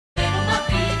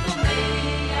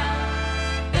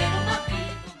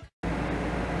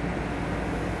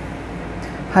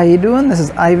How you doing? This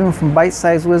is Ivan from Bite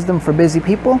Size Wisdom for Busy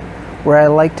People, where I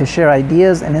like to share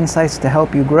ideas and insights to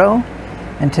help you grow.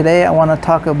 And today I want to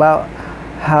talk about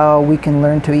how we can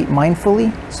learn to eat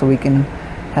mindfully so we can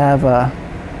have a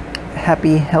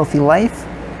happy, healthy life.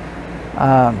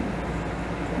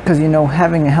 Because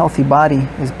having a healthy body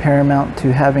is paramount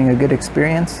to having a good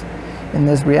experience in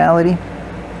this reality.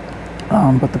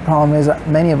 But the problem is that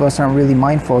many of us aren't really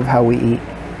mindful of how we eat.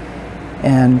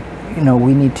 And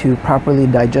we need to properly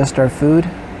digest our food.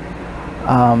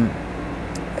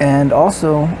 And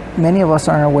also, many of us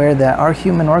aren't aware that our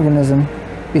human organism,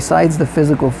 besides the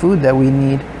physical food that we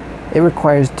need, it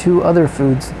requires two other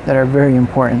foods that are very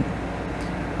important,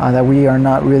 that we are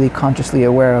not really consciously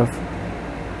aware of.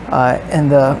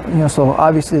 So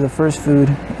obviously the first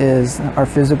food is our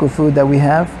physical food that we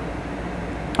have.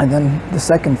 And then the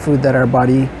second food that our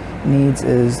body needs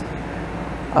is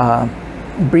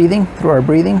breathing. Through our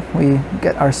breathing, we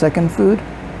get our second food.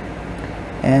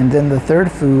 And then the third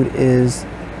food is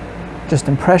just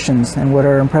impressions. And what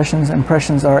are impressions?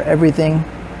 Impressions are everything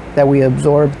that we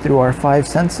absorb through our five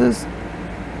senses.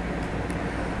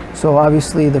 So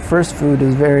obviously the first food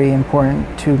is very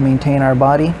important to maintain our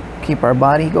body, keep our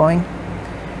body going.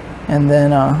 And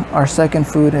then our second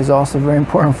food is also very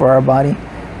important for our body.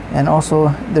 And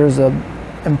also there's a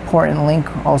important link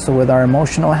also with our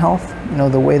emotional health.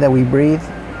 The way that we breathe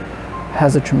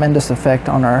has a tremendous effect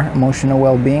on our emotional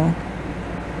well-being.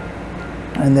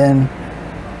 And then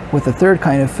with the third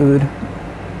kind of food,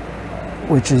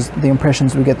 which is the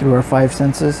impressions we get through our five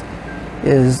senses,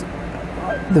 is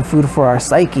the food for our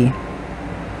psyche.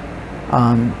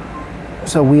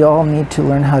 So we all need to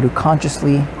learn how to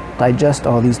consciously digest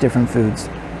all these different foods,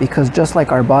 because just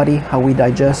like our body, how we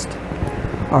digest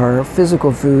our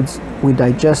physical foods, we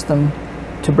digest them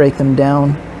to break them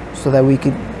down so that we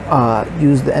could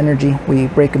use the energy. We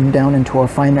break them down into a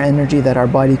finer energy that our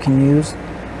body can use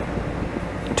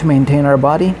to maintain our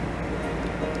body.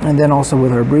 And then also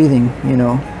with our breathing,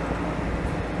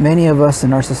 many of us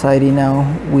in our society now,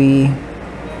 we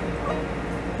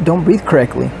don't breathe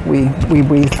correctly. We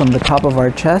breathe from the top of our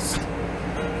chest,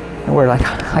 and we're like,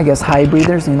 I guess, high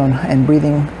breathers, and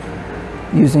breathing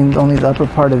using only the upper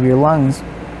part of your lungs.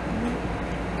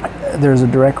 There's a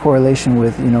direct correlation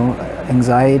with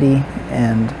anxiety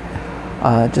and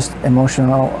just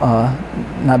emotional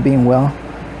not being well.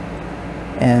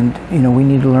 And we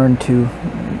need to learn to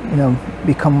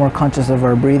become more conscious of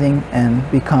our breathing and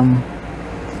become,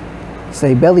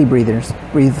 say, belly breathers.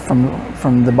 Breathe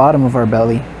from the bottom of our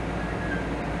belly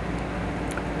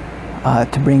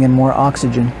to bring in more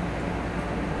oxygen,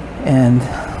 and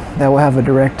that will have a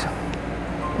direct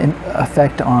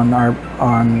effect on our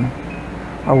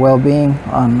well-being,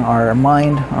 on our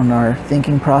mind, on our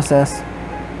thinking process.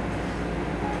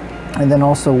 And then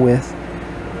also with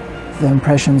the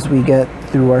impressions we get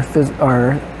through our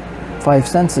five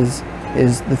senses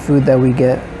is the food that we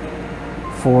get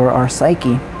for our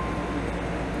psyche.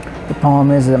 The problem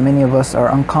is that many of us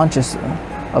are unconscious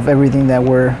of everything that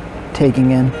we're taking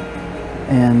in,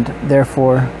 and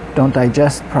therefore don't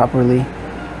digest properly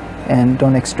and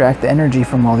don't extract the energy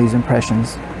from all these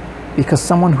impressions. Because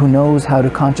someone who knows how to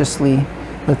consciously,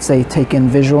 let's say, take in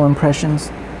visual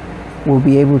impressions will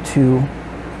be able to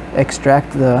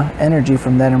extract the energy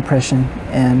from that impression,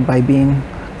 and by being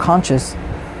conscious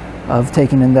of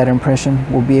taking in that impression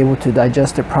will be able to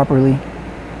digest it properly,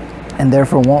 and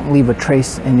therefore won't leave a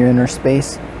trace in your inner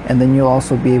space. And then you'll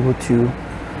also be able to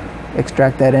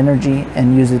extract that energy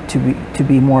and use it to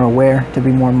be more aware, to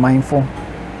be more mindful.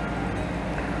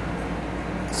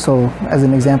 So as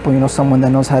an example, someone that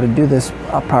knows how to do this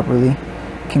properly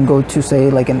can go to,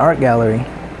 say, like an art gallery,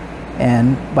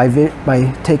 and by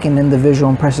taking in the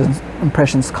visual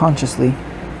impressions consciously,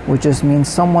 which just means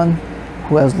someone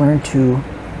who has learned to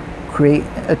create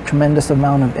a tremendous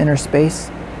amount of inner space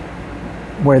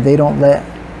where they don't let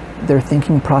their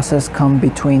thinking process come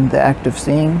between the act of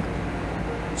seeing.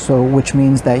 So which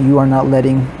means that you're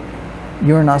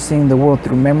not seeing the world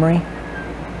through memory.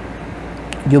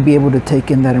 You'll be able to take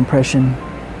in that impression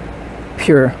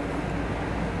pure.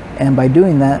 And by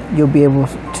doing that, you'll be able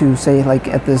to, say, like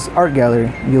at this art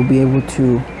gallery, you'll be able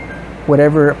to,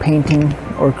 whatever painting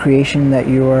or creation that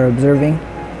you are observing,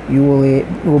 you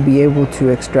will be able to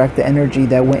extract the energy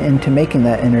that went into making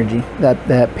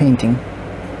that painting.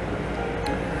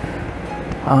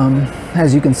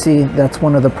 As you can see, that's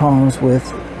one of the problems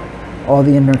with all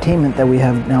the entertainment that we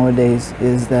have nowadays,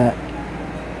 is that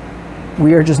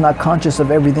we are just not conscious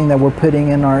of everything that we're putting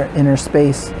in our inner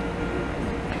space.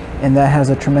 And that has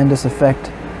a tremendous effect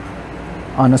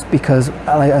on us, because,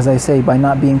 as I say, by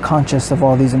not being conscious of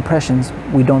all these impressions,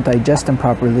 we don't digest them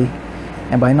properly,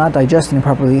 And by not digesting it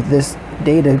properly, this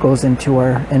data goes into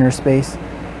our inner space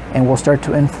and will start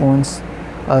to influence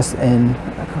us in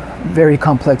very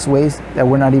complex ways that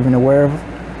we're not even aware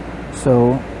of.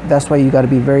 So that's why you got to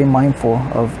be very mindful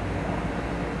of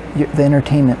the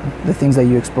entertainment, the things that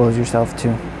you expose yourself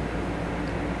to.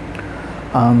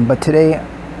 But today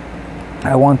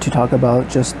I want to talk about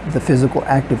just the physical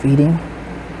act of eating,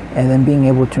 and then being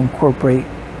able to incorporate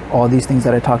all these things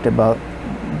that I talked about,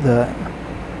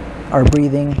 our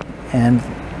breathing and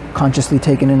consciously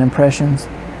taking in impressions,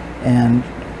 and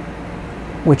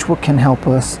which can help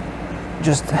us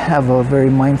just have a very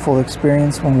mindful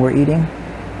experience when we're eating,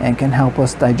 and can help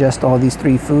us digest all these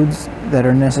 3 foods that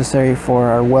are necessary for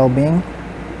our well-being.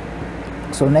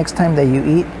 So next time that you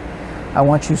eat, I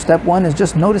want you, step 1 is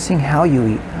just noticing how you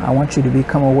eat. I want you to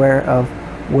become aware of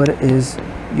what is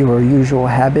your usual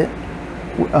habit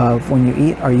of when you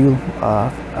eat. Are you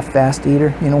a fast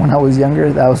eater? You know, when I was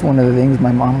younger, that was one of the things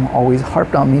my mom always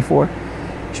harped on me for.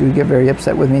 She would get very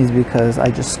upset with me because I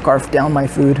just scarfed down my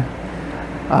food.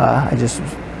 I just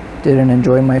didn't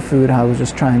enjoy my food. I was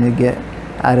just trying to get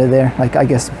out of there, like I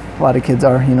guess a lot of kids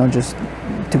are, you know, just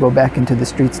to go back into the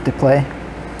streets to play.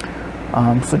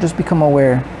 So just become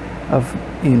aware of,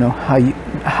 you know,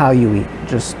 how you eat.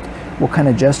 Just what kind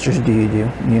of gestures do you do?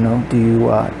 You know,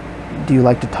 do you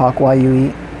like to talk while you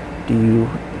eat? Do you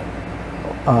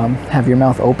have your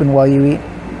mouth open while you eat?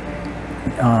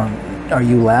 Are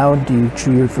you loud? Do you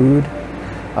chew your food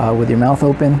with your mouth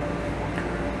open?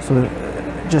 So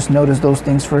just notice those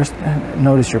things first.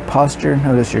 Notice your posture,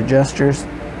 notice your gestures.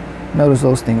 Notice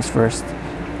those things first.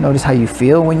 Notice how you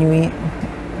feel when you eat.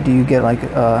 Do you get like,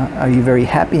 are you very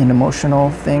happy and emotional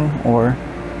thing, or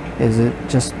is it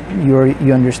just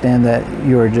you understand that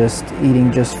you're just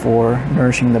eating just for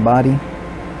nourishing the body?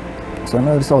 So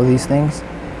notice all these things.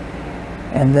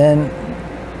 And then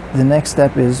the next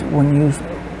step is when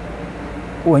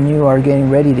you are getting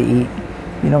ready to eat,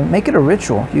 you know, make it a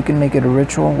ritual. You can make it a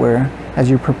ritual where as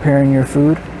you're preparing your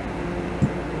food,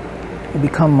 you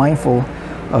become mindful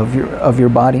of your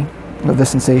body, of the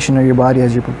sensation of your body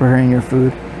as you're preparing your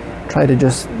food. Try to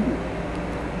just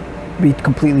be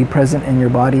completely present in your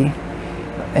body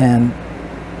and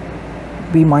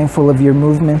be mindful of your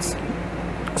movements.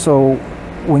 So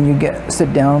when you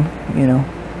sit down, you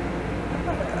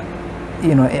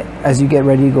know, as you get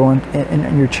ready to go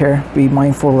in your chair, be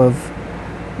mindful of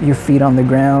your feet on the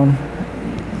ground,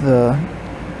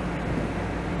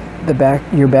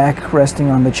 your back resting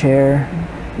on the chair,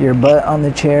 your butt on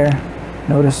the chair.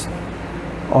 Notice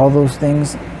all those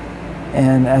things.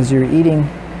 And as you're eating,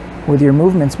 with your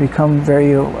movements, become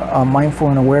very mindful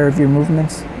and aware of your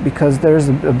movements, because there's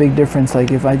a big difference.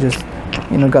 Like if I just,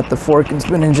 you know, got the fork and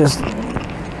spoon and just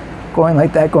going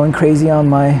like that, going crazy on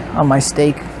my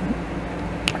steak,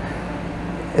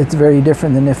 it's very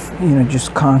different than if, you know,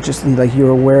 just consciously, like, you're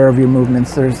aware of your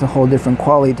movements. There's a whole different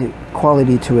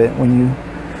quality to it when you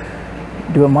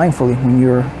do it mindfully, when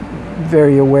you're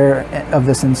very aware of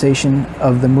the sensation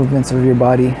of the movements of your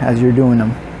body as you're doing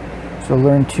them. So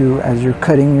learn to, as you're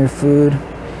cutting your food,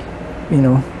 you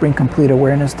know, bring complete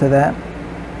awareness to that.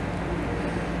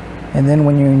 And then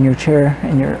when you're in your chair,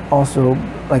 and you're also,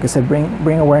 like I said,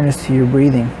 bring awareness to your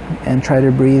breathing, and try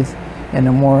to breathe in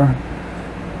a more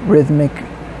rhythmic,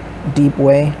 deep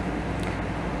way.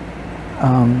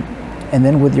 And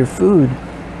then with your food,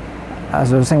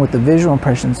 as I was saying, with the visual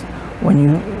impressions, when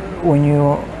you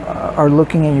are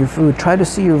looking at your food, try to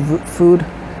see your food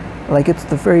like it's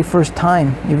the very first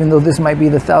time, even though this might be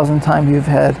the 1,000th time you've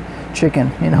had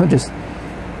chicken. You know, just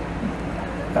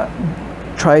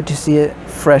try to see it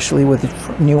freshly with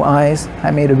new eyes.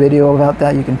 I made a video about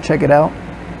that. You can check it out.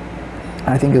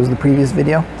 I think it was the previous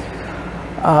video.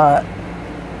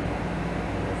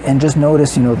 And just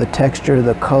notice, you know, the texture,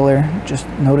 the color. Just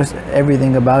notice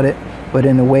everything about it, but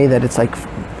in a way that it's like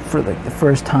for like the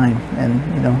first time. And,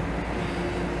 you know,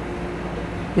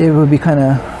 it would be kind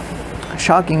of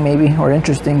shocking maybe, or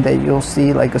interesting, that you'll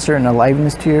see like a certain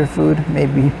aliveness to your food.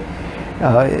 Maybe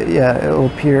yeah, it'll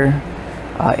appear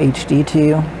HD to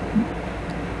you.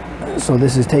 So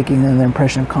this is taking in the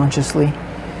impression consciously.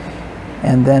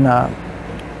 And then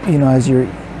you know, as you're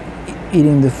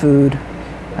eating the food,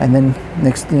 and then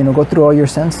next, you know, go through all your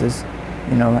senses.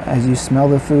 You know, as you smell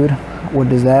the food,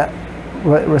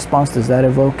 what response does that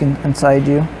evoke inside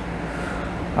you?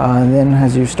 And then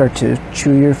as you start to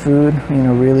chew your food, you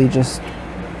know, really just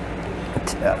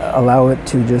allow it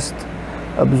to just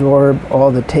absorb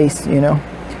all the taste, you know.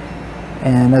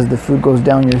 And as the food goes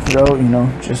down your throat, you know,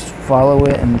 just follow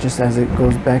it, and just as it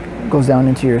goes down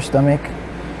into your stomach.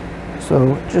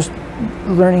 So just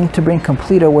learning to bring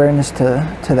complete awareness to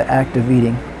the act of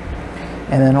eating.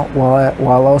 And then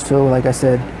while also, like I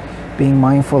said, being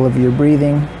mindful of your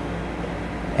breathing,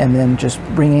 and then just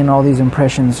bringing all these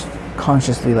impressions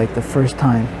consciously, like the first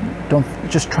time. Don't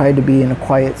just try to be in a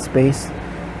quiet space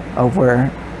of where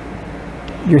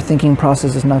your thinking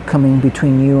process is not coming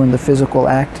between you and the physical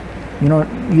act. You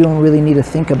don't really need to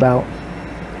think about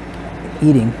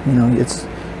eating. It's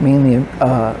mainly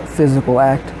a physical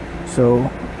act. So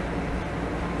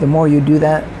the more you do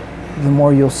that, the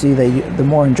more you'll see that the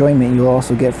more enjoyment you'll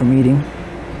also get from eating.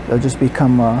 It'll just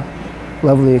become a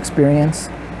lovely experience.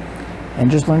 And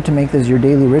just learn to make this your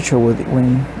daily ritual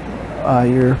when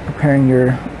you're preparing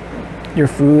your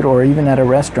food, or even at a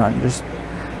restaurant, just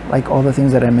like all the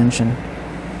things that I mentioned.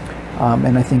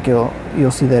 And I think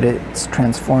you'll see that it's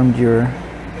transformed your,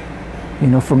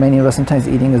 for many of us sometimes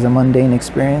eating is a mundane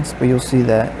experience, but you'll see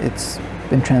that it's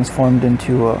been transformed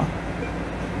into a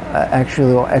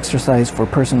actual exercise for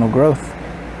personal growth.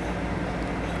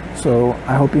 So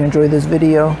I hope you enjoyed this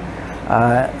video.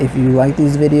 If you like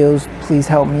these videos, please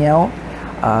help me out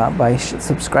by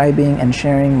subscribing and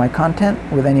sharing my content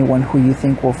with anyone who you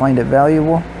think will find it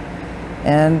valuable.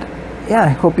 And yeah, I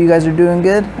hope you guys are doing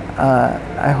good.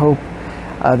 I hope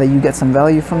that you get some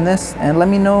value from this, and let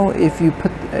me know if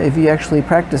you actually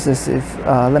practice this.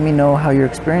 Let me know how your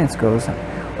experience goes,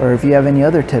 or if you have any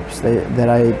other tips that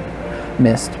I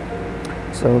missed.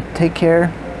 So take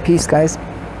care. Peace, guys.